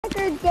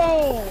bunker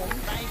game.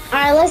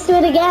 Alright, let's do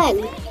it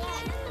again.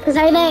 Cause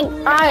I think,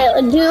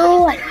 alright,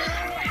 do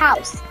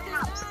house.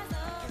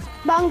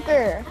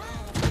 Bunker.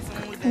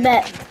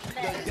 Bet.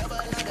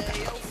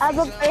 I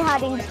will play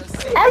hiding.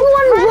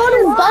 Everyone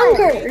voted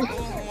bunker.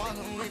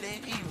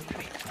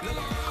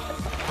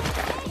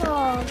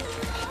 Oh.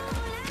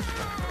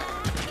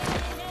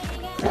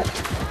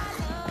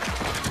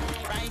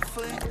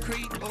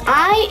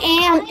 I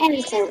am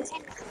innocent.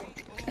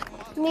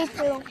 Me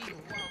too.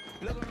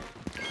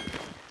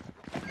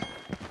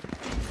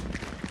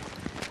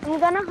 I'm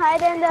gonna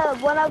hide in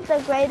one of the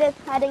greatest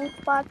hiding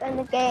spots in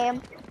the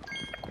game.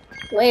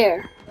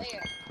 Where?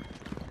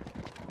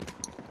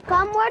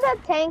 Come where the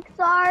tanks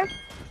are.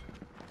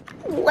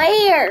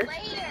 Where?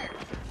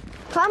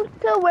 Come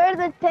to where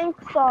the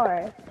tanks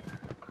are.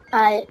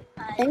 I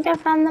think I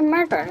found the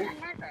murderer.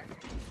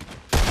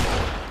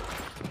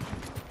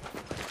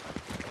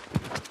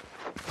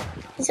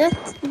 Is it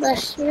the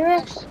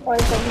sheriff or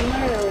the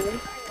murderer?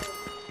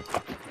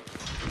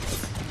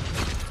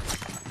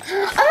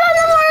 I found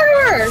the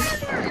murderer!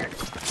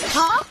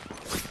 Huh?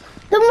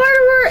 The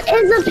murderer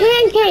is a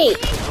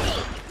pancake!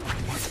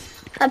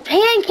 A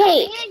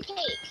pancake!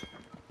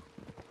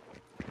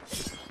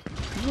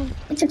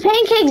 It's a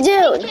pancake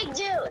dude!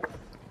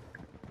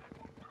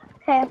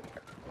 Okay.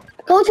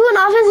 Go to an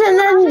office and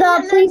then the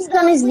police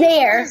gun is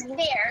there.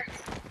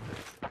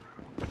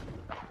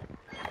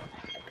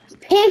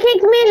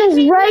 Pancake Man is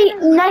right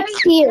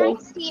next to you.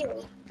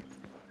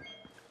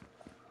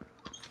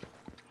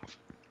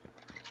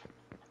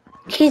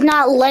 He's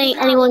not letting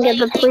anyone get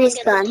the police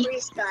gun.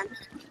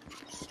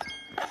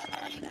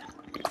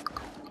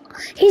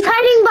 He's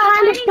hiding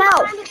behind a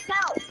shelf.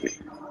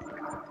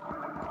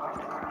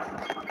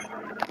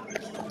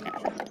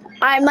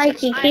 Alright,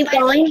 Mikey, keep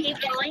going.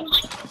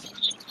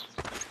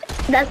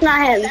 That's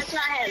not him.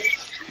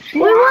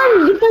 We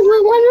won because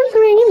we won in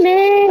 3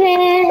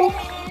 minutes.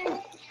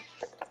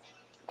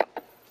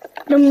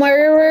 The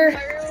murderer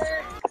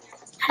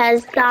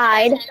has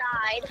died.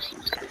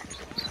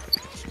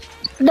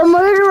 The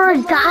murderer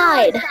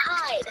died.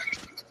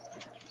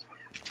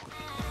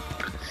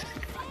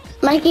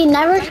 Mikey,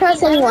 never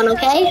trust anyone,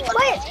 okay? Wait,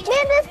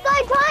 man, this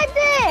guy timed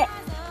it.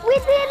 We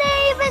didn't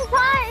even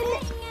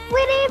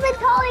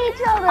tell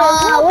each other.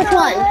 Which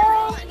one?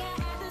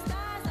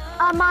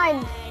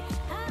 Mine.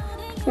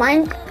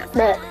 Mine?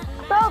 The.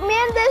 Bro,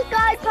 man, this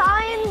guy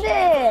timed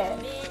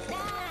it.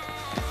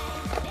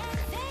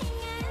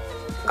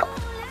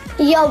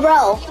 Yo,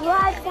 bro.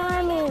 What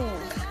timing?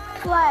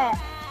 What?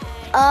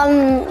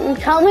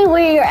 Tell me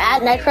where you're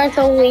at next time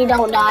so we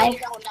don't die.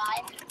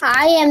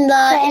 I am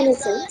the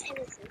innocent.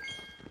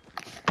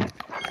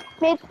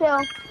 Me too.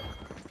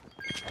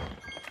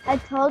 I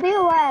told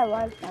you where I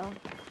was though.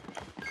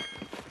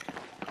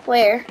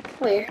 Where?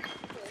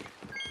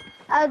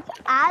 I was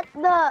at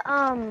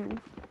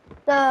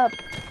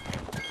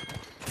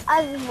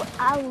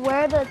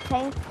where the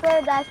tanks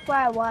were, that's where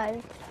I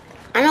was.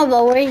 I know,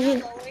 but where are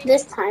you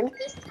this time?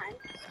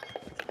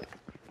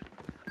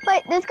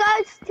 Wait, this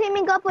guy's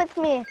teaming up with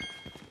me.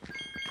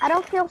 I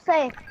don't feel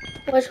safe.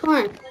 Which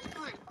one?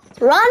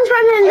 Run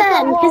from him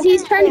then, because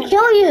he's trying to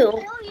kill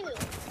you.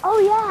 Oh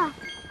yeah.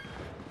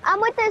 I'm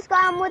with this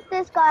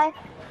guy.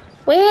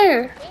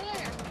 Where?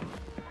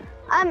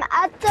 I'm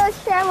at the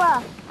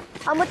sheriff.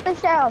 I'm with the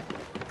sheriff.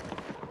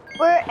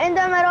 We're in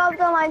the middle of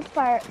the line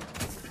part.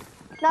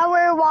 Now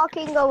we're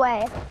walking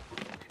away.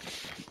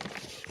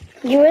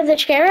 You were the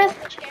sheriff?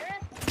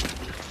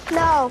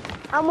 No,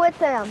 I'm with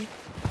him.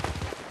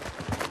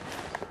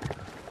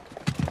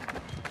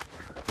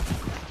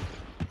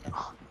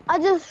 I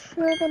just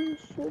heard him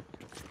shoot.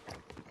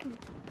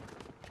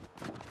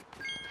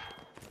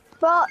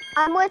 Bro,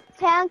 I'm with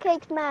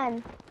Pancake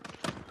Man.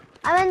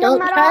 I'm in the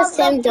middle of the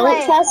place.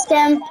 Don't trust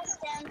him.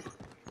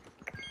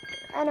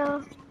 I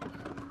know.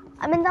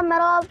 I'm in the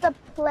middle of the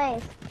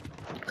place.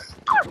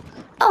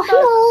 Oh,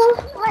 hello.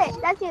 Wait,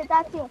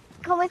 that's you.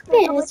 Come with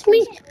me. Yeah, it's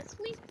me.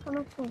 Come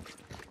with me.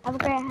 Have a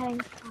great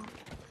hiding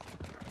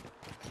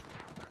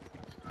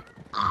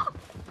spot.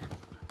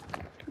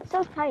 It's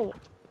so tight.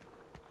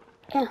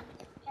 Yeah.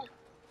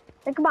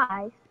 Say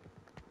goodbye.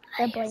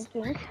 They're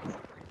blinking.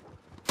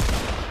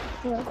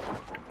 Yeah.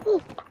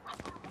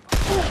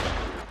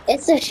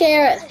 It's the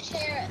sheriff.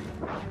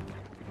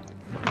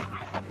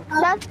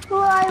 That's who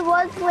I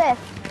was with.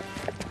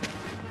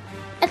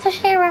 It's a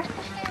sheriff.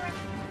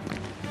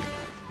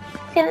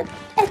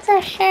 It's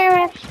a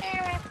sheriff.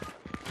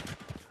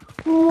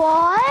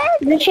 What?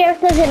 The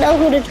sheriff doesn't know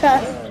who to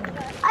trust.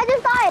 I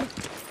just died.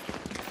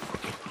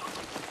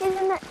 He's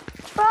in the...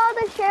 Bro,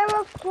 the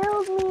sheriff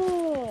killed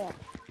me.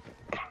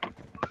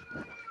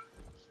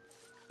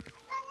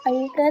 Are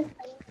you good?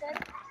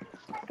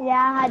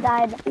 Yeah, I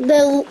died.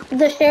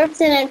 The sheriff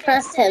didn't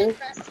trust him.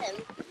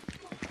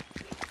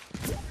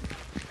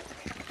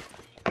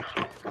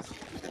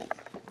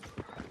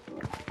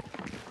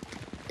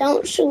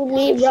 Don't shoot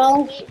me,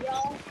 bro.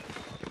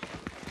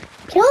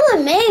 Kill the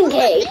man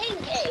cave.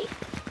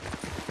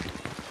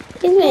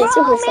 He's being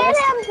super sus.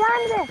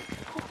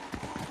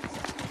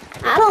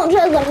 I don't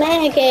trust the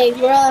man cave,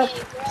 bro.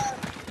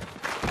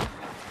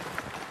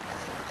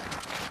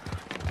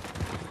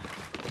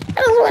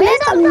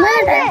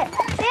 murder.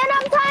 Man,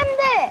 I timed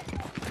it.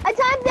 I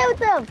timed it with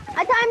them.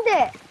 I timed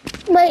it.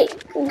 Wait,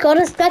 go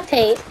to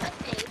spectate.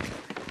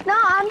 No,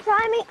 I'm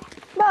timing.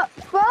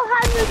 Bro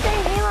has the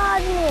same emo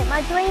as me.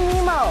 My dream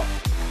emo.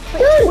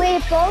 Dude, We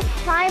both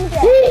timed it.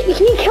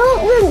 he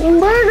killed the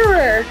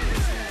murderer.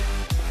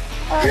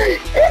 This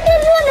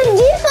is what the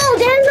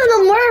default ends of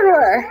the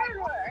murderer.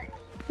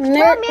 Bro,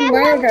 me and him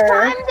Murder.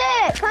 timed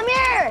it. Come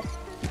here.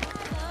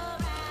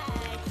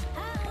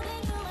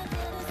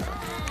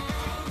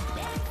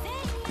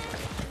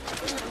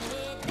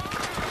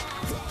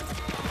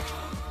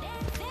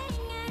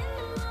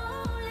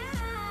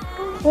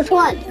 Which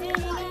one?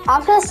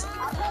 Office?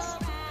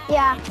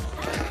 Yeah.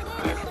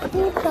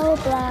 He's so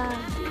black.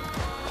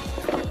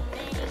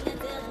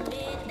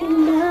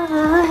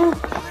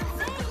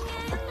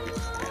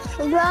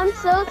 Bro, I'm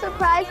so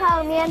surprised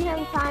how me and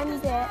him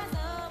timed it.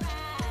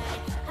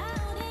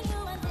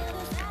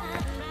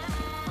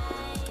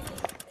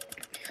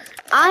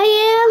 I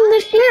am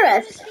the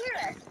sheriff.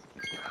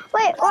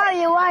 Wait, where are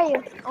you? Where are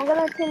you? I'm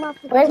gonna team up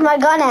with Where's you. my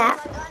gun at?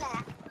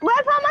 Where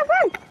I found my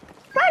friend?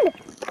 Friend!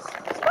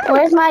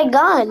 Where's my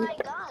gun?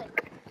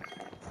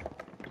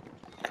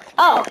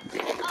 Oh.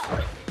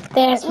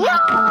 There's my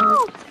gun.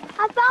 Yo!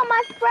 I found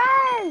my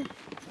friend!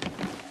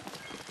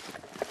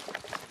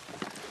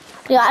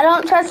 Dude, I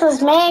don't trust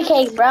this man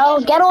cake, bro.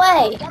 Get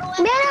away.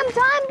 Man, I'm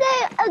timed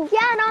it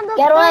again on the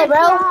Get away, first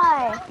bro.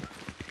 try.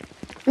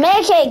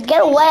 Man cake,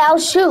 get away. I'll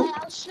shoot.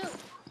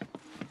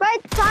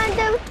 Right,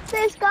 timed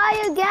this guy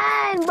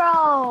again,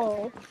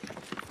 bro.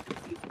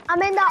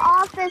 I'm in the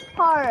office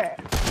part.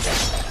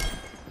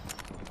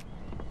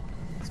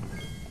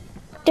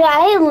 Dude,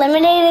 I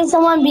eliminated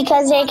someone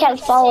because they kept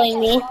following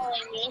me.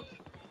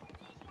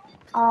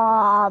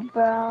 Aw,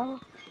 bro.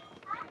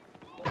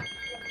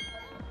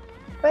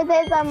 Where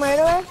there's a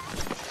murderer?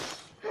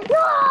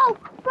 No!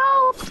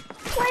 Bro!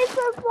 Please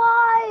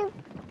survive!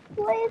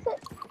 Please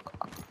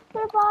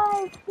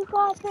survive! You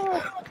got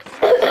this!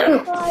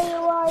 Where are you?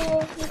 Where are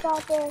you? You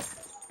got this.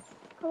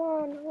 Come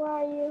on, where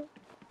are you?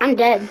 I'm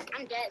dead.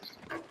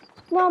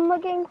 No, I'm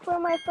looking for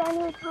my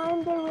friend who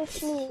timed it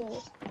with me.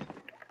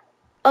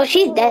 Oh,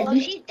 she's dead.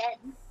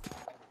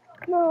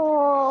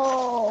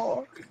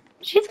 No.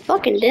 She's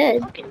fucking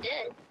dead.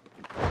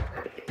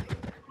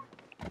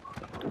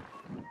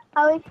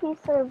 I wish he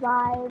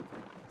survived.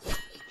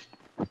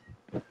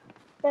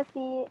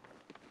 Defeat.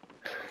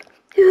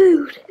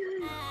 Dude.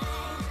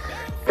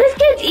 This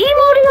kid's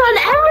emoting on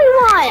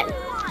everyone.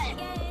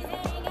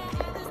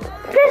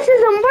 This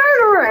is a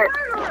murderer.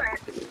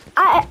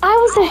 I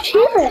was a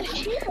sheriff.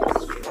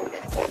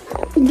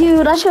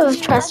 Dude, I should have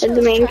trusted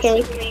the main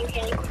cake.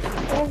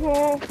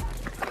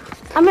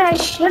 I mean, I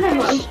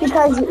shouldn't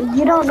because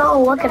you don't know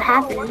what could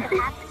happen.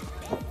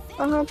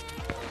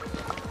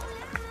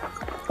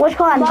 Which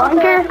one?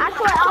 Bunker?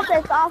 Actually,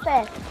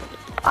 office.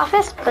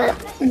 Office? But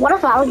what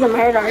if I was the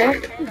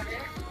murderer?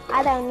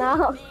 I don't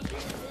know.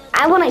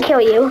 I wouldn't kill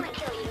you.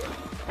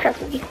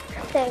 Trust me.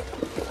 Say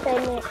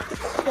me.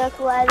 Just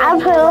let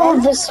I'll pull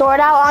the sword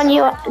out on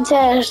you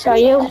to show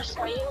you.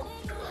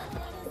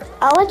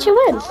 I'll let you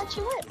win.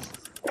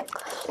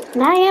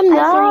 And I am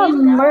the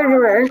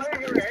murderer.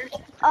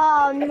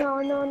 Oh,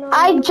 no.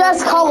 I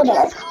just called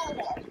it.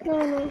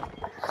 No.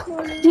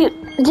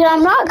 Dude,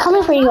 I'm not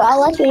coming for you.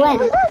 I'll let you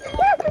win.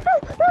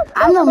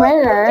 I'm the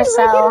murderer,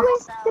 so.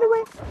 Get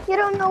away. You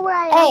don't know where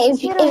I am. Hey,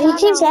 if you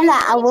keep saying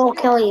that, I will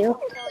kill you.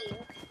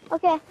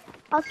 Okay,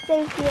 I'll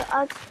stay with you.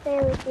 I'll stay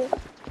with you.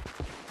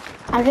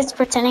 I'm just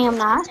pretending I'm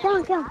not.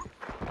 Go.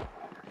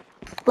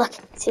 Look,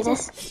 see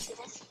this?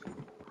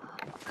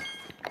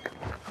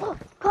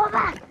 Go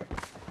back.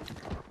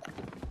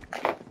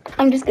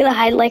 I'm just gonna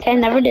hide like I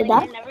never did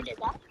that.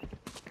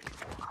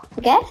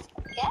 Okay?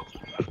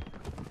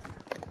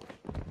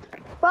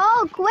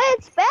 Bro,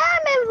 quit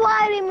spam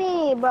inviting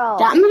me, bro.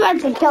 I'm about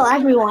to kill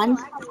everyone.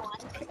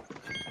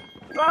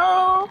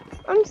 Bro,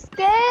 I'm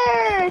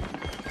scared.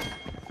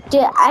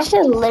 Dude, I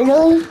should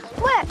literally.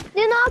 Wait,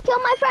 do not kill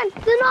my friend.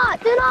 Do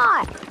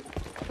not.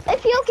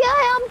 If you kill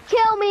him,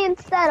 kill me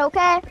instead,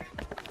 okay?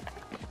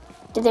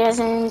 Dude, there's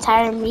an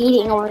entire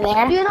meeting over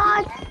there. Do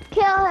not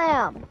kill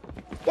him.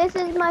 This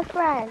is my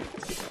friend.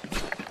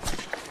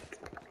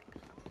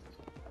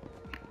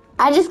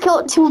 I just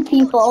killed 2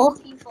 people.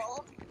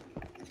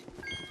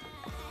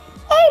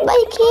 Hey,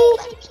 Mikey.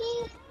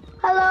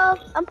 Hello,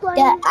 I'm playing.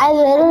 Yeah, I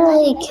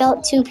literally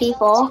killed 2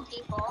 people.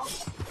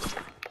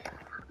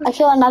 I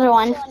killed another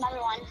one.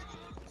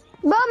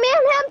 Bro, me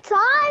and him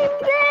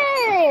timed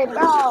it,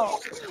 bro.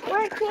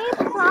 We keep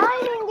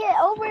timing it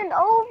over and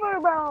over,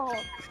 bro.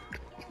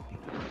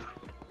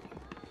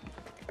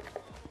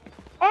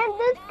 And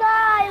this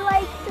guy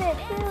likes it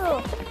too.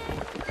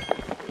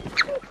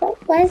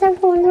 Why is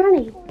everyone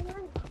running?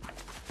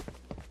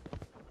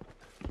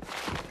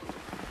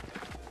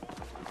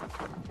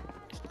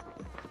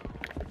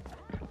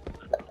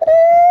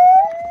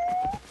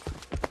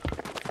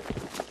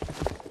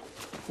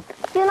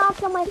 Do not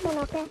kill my friend,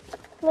 okay?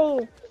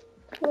 Please.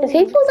 The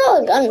people know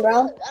a gun,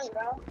 bro.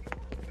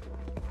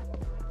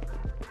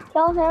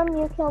 Kill him,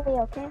 you kill me,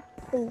 okay?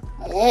 Please.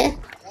 Eh.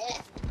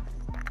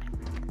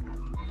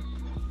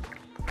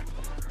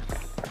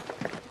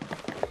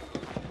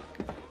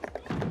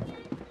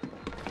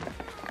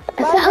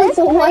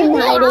 a one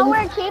hiding.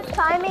 Howard keep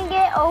timing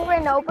it over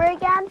and over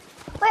again.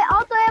 Wait,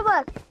 all three of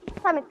us.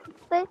 Timing.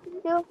 3,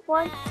 2,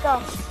 1,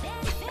 go.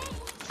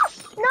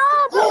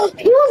 No!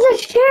 He was a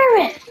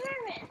sheriff.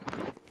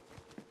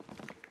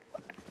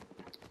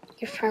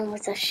 Your friend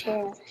was a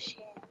sheriff.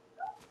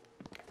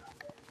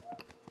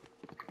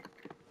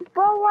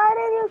 Bro, why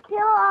did you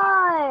kill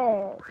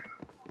us?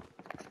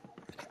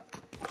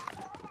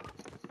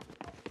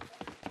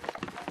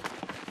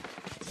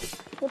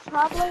 He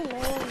probably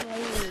ran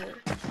away.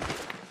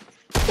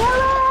 Kill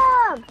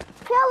him!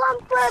 Kill him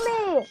for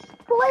me!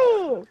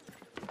 Please!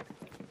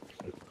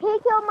 He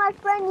killed my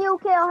friend, you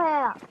kill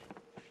him!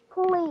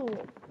 Please.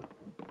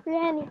 For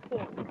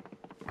anything.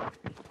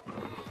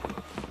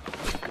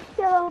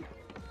 Kill him.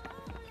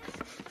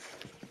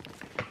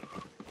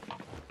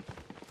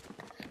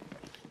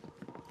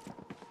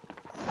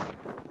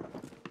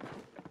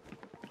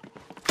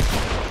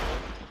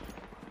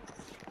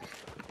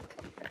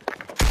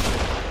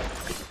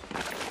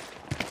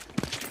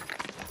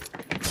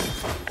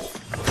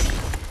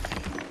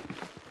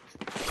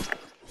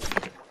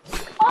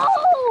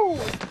 Oh!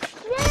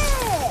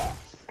 Yeah!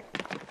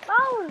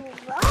 Oh,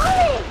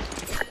 right!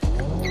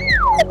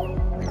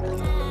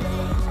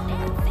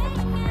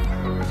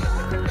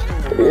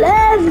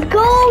 Let's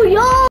go.